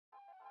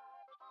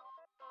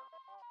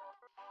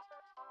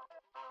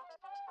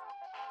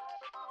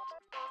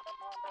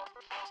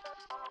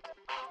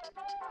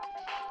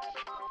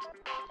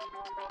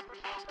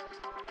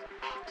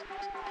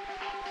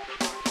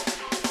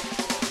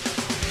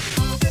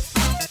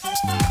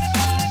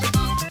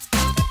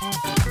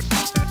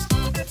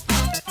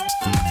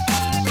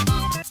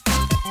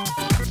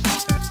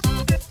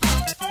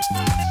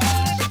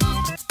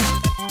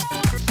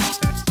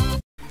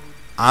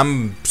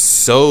I'm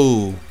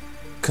so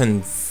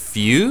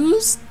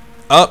confused.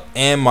 Oh,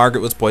 and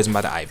Margaret was poisoned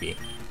by the ivy.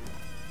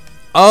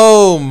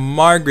 Oh,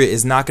 Margaret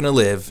is not gonna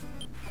live.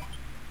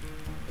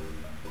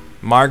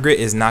 Margaret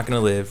is not gonna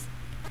live.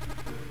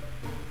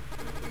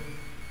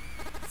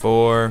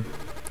 4,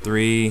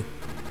 3.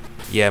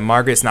 Yeah,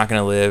 Margaret's not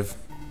gonna live.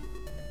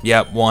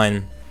 Yep,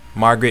 1.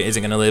 Margaret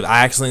isn't gonna live.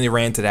 I accidentally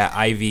ran to that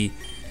ivy.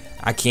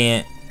 I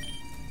can't.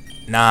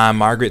 Nah,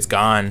 Margaret's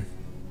gone.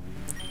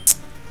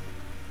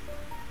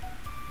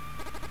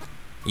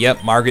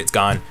 Yep, Margaret's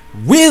gone.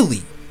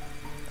 Really?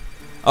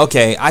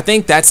 Okay, I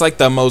think that's like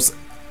the most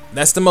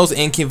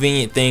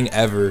inconvenient thing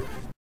ever.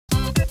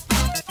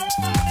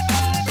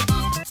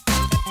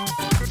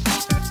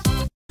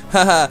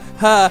 Ha ha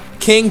ha,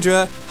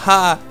 Kingdra,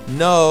 ha,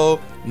 no,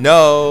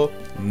 no,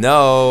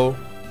 no.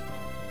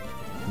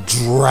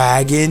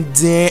 Dragon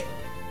Dance.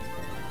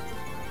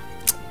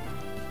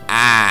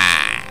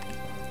 Ah.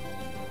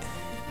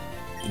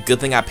 Good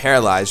thing I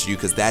paralyzed you,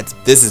 because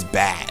this is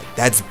bad.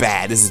 That's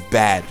bad. This is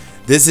bad.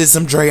 This is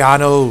some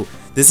Drayano.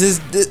 This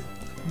is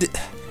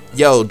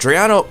yo,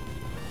 Drayano.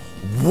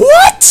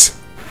 What?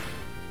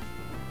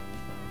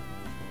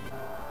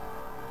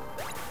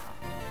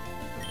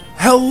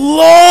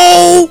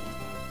 Hello?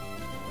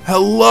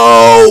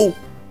 Hello?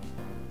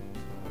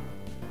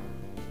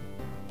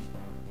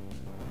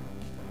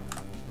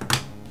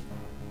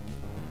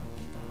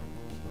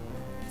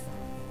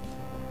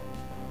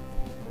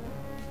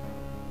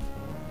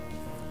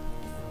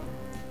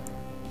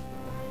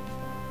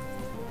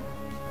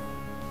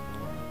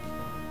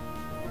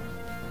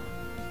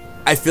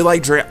 I feel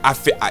like I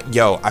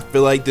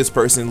feel like this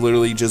person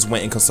literally just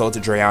went and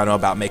consulted Drayano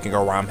about making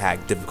a ROM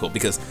hack difficult,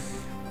 because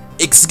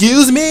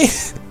excuse me?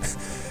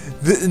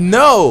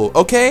 No,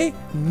 okay?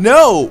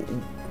 No.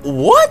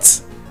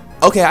 What?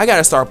 Okay, I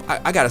gotta start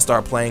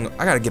playing.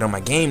 I gotta get on my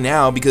game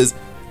now, because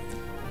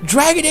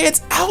Dragon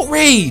Dance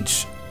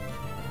outrage.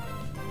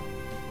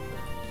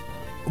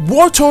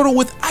 War Turtle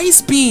with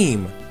Ice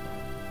Beam.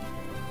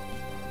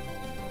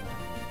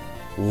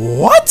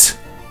 What?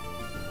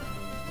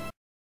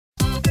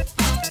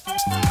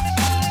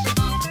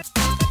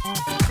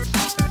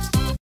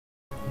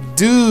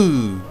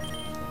 Dude,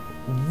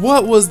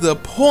 what was the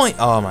point?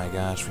 Oh my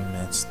gosh, we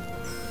missed.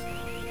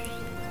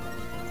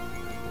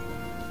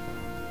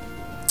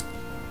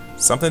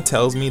 Something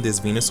tells me this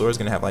Venusaur is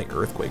gonna have like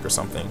Earthquake or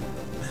something.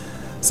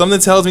 Something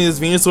tells me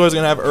this Venusaur is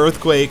gonna have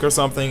Earthquake or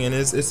something, and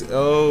it's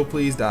oh,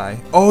 please die.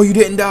 Oh, you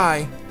didn't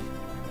die.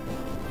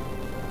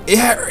 It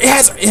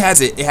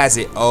has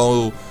it.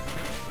 Oh,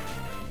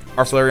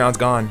 our Flareon's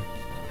gone.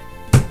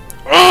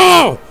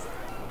 Oh!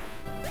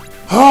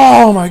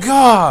 Oh my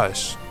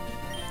gosh!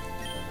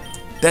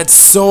 That's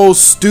so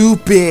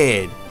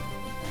stupid!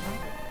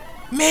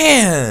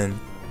 Man!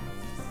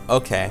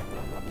 Okay.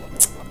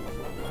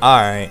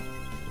 Alright.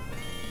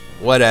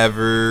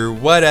 Whatever.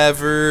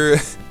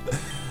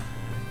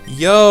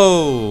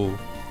 Yo!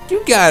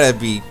 You gotta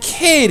be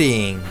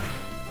kidding!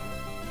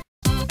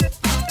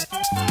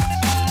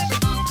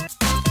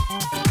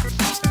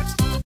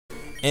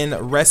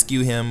 And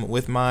rescue him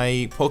with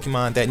my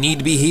Pokemon that need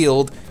to be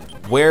healed.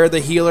 Where the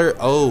healer?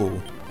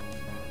 Oh.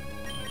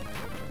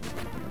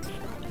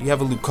 You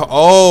have a Luca.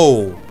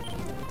 Oh.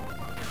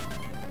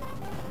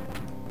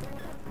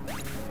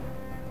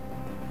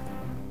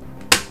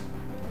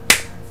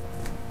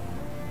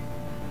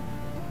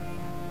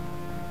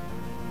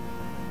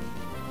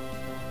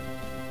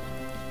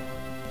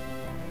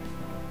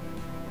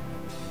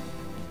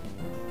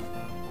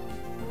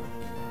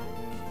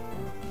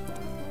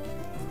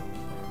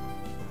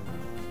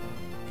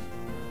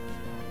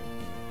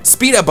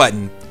 Speed up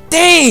button.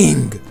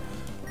 Dang.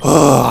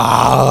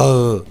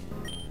 Oh.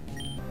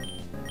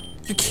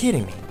 You're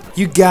kidding me.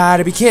 You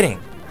gotta be kidding.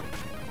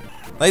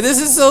 Like, this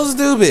is so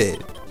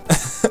stupid.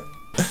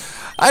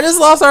 I just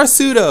lost our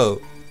pseudo.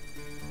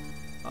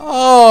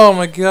 Oh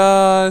my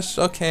gosh.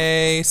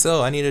 Okay,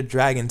 so I need a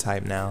dragon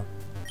type now.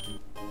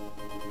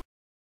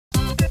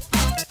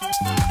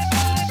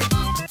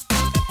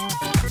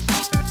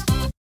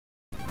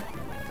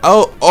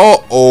 Oh.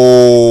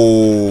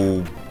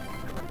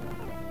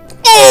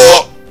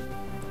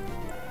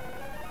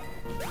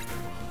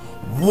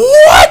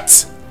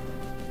 What?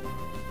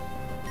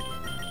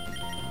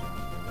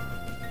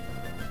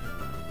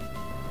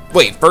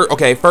 Wait,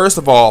 first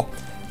of all,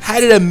 how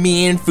did a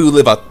Mienfoo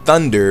live a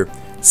thunder?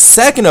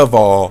 Second of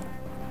all,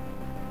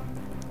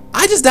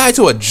 I just died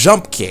to a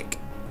jump kick.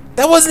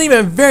 That wasn't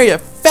even very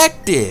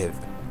effective.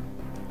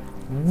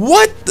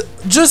 What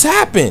just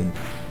happened?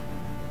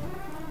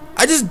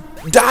 I just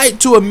died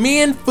to a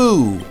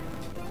Mienfoo.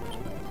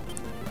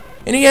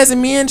 And he has a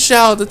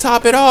Mienshao to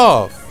top it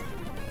off.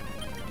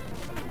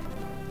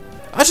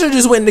 I should have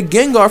just went into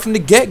Gengar from the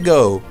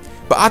get-go.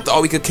 But I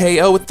thought we could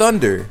KO with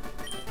Thunder.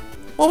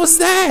 What was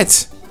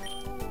that?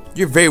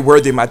 You're very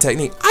worthy of my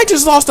technique. I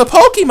just lost a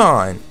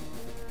Pokemon.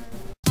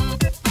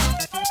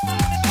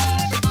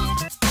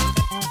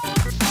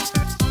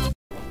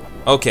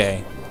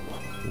 Okay.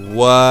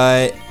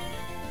 What?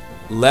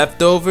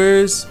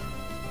 Leftovers?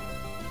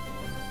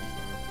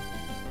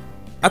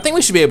 I think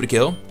we should be able to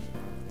kill.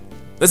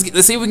 Let's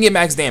see if we can get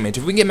max damage.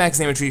 If we can get max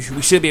damage, we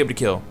should be able to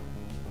kill.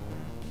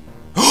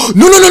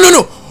 No, no, no, no,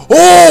 no!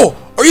 Oh!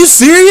 Are you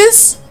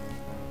serious?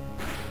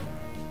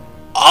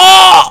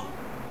 Oh!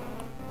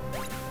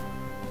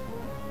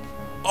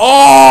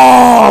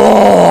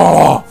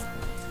 Oh!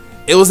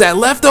 It was that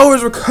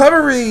leftovers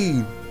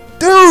recovery!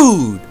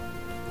 Dude!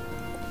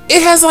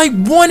 It has like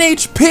 1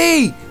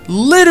 HP!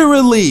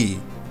 Literally!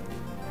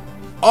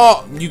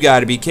 Oh, you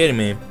gotta be kidding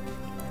me.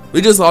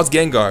 We just lost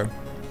Gengar.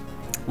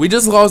 We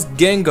just lost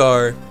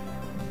Gengar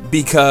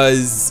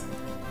because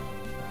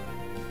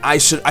I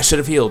should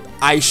have healed.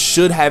 I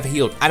should have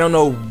healed. I don't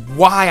know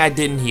why I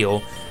didn't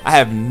heal. I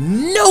have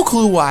no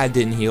clue why I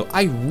didn't heal.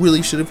 I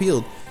really should have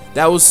healed.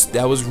 That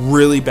was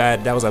really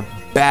bad. That was a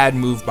bad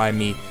move by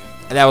me.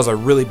 And that was a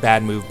really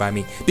bad move by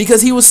me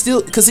because he was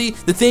still. Cause see,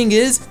 the thing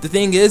is,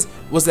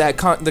 was that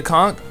the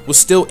conch was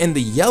still in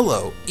the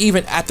yellow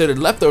even after the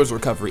leftovers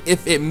recovery.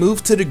 If it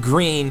moved to the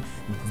green,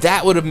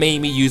 that would have made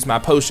me use my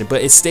potion,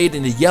 but it stayed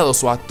in the yellow,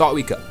 so I thought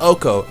we could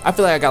Oko. I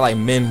feel like I got like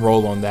min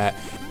roll on that.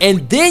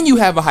 And then you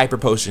have a hyper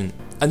potion,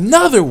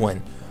 another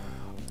one.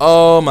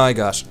 Oh my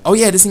gosh. Oh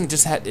yeah, this thing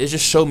just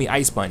showed me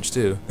Ice Punch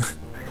too.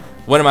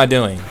 What am I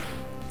doing?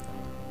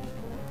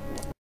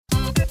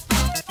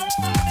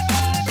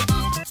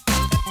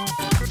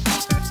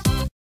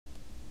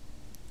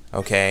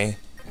 Okay.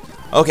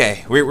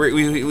 Okay,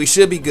 we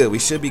should be good. We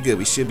should be good.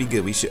 We should be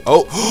good. We should.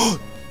 Oh.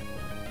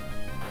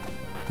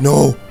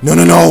 No, no,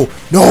 no, no,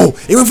 no!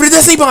 It went for the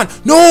Destiny Bond!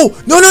 No,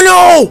 no, no,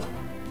 no!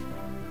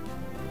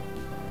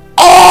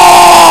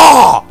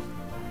 Oh!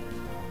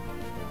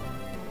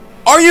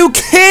 Are you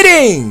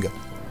kidding?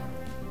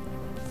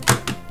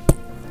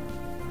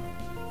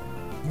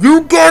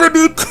 You gotta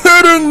be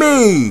kidding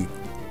me!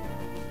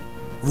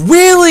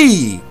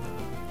 Really?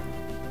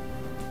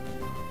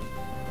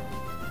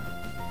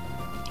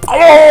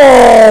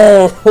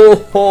 Oh!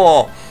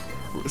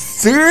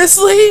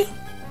 Seriously?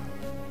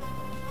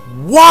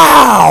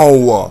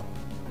 Wow!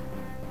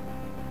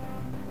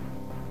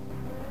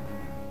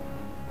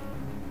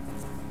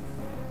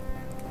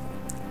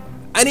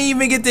 I didn't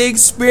even get to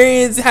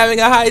experience having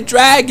a high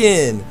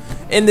dragon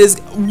in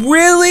this.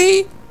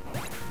 Really?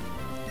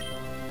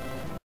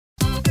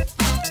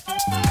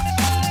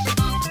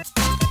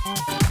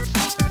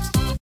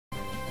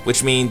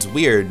 Which means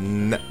we're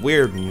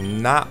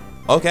not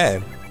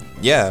okay.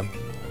 Yeah,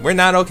 we're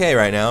not okay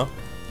right now.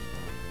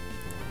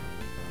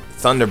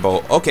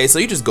 Thunderbolt. Okay, so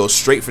you just go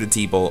straight for the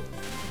T-Bolt.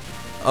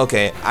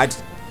 Okay,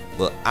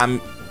 look, I'm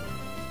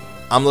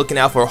looking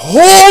out for.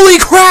 Holy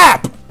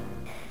crap!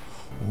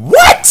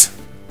 What?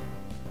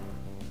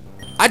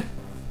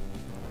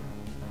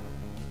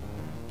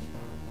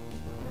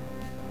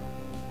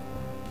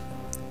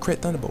 Crit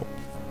Thunderbolt.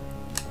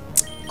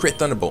 Crit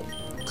Thunderbolt.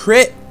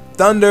 Crit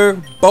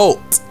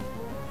Thunderbolt.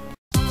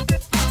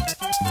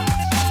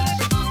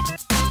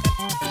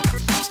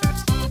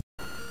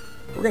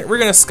 We're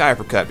gonna Sky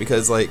Uppercut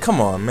because, like,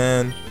 come on,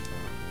 man.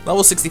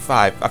 Level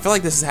 65. I feel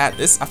like this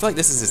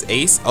is his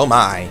ace. Oh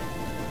my.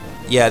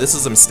 Yeah, this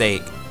was a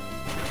mistake.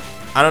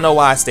 I don't know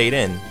why I stayed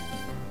in.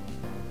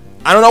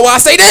 I don't know why I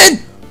stayed in.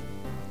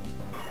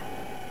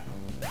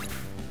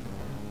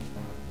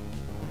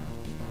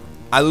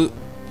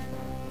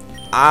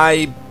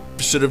 I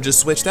should have just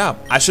switched out.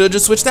 I should have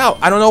just switched out.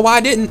 I don't know why I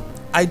didn't.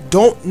 I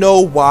don't know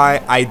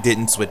why I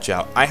didn't switch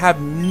out. I have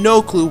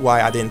no clue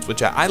why I didn't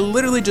switch out. I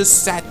literally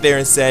just sat there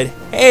and said,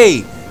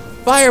 hey,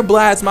 Fire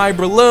Blast my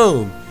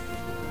Breloom.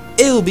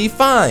 It'll be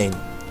fine.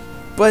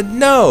 But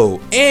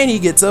no, and he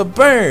gets a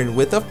burn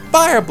with a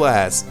Fire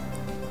Blast.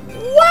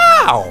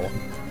 Wow.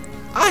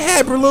 I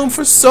had Breloom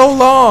for so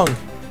long.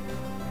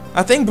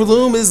 I think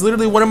Breloom is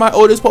literally one of my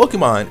oldest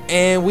Pokemon,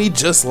 and we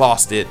just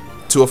lost it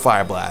to a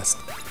Fire Blast.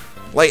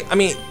 Like, I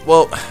mean,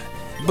 well,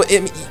 but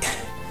it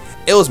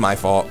was my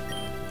fault.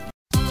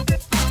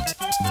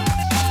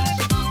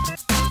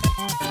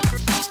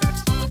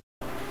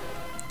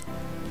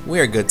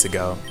 We're good to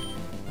go.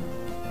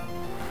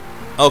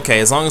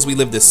 Okay, as long as we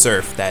live this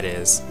surf, that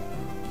is.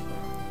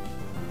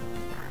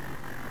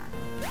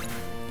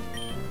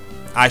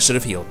 I should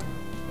have healed.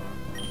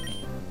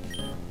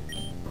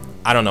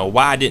 I don't know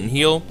why I didn't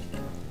heal,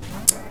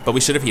 but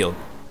we should have healed.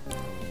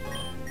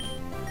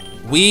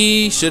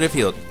 We should have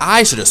healed.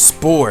 I should have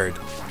spored.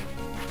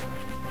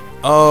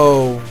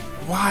 Oh,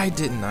 why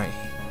didn't I?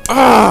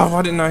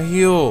 Why didn't I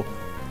heal?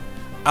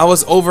 I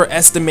was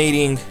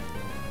overestimating.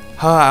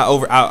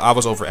 I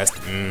was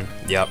overestimating.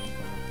 Yep.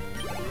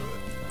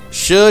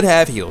 Should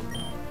have healed.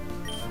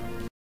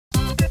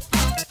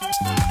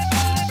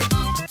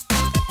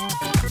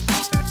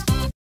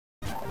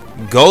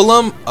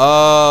 Golem?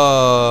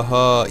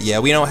 Yeah,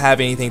 we don't have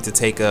anything to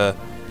take a.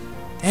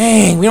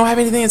 Dang, we don't have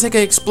anything to take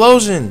an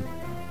explosion.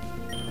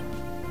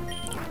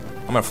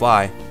 I'm gonna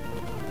fly.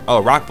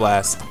 Oh, Rock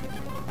Blast.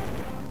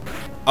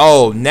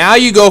 Oh, now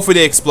you go for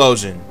the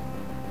explosion.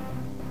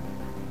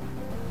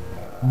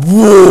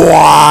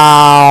 Wow!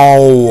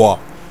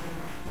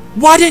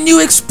 Why didn't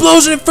you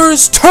explosion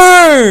first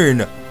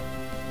turn?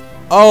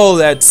 Oh,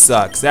 that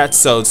sucks. That's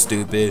so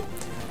stupid.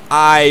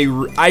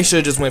 I should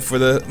have just went for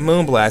the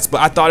Moonblast, but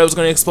I thought it was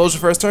going to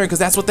Explosion first turn because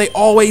that's what they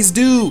always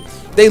do.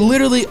 They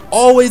literally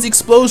always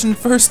Explosion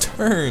first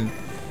turn.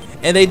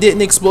 And they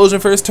didn't Explosion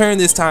first turn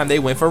this time. They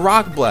went for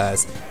Rock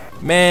Blast.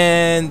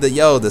 Man,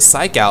 the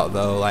psych out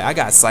though. Like I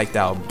got psyched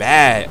out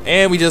bad.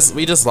 And we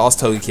just lost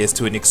Togekiss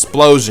to an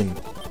Explosion.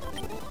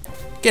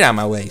 Get out of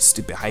my way,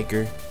 stupid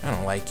hiker. I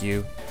don't like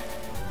you.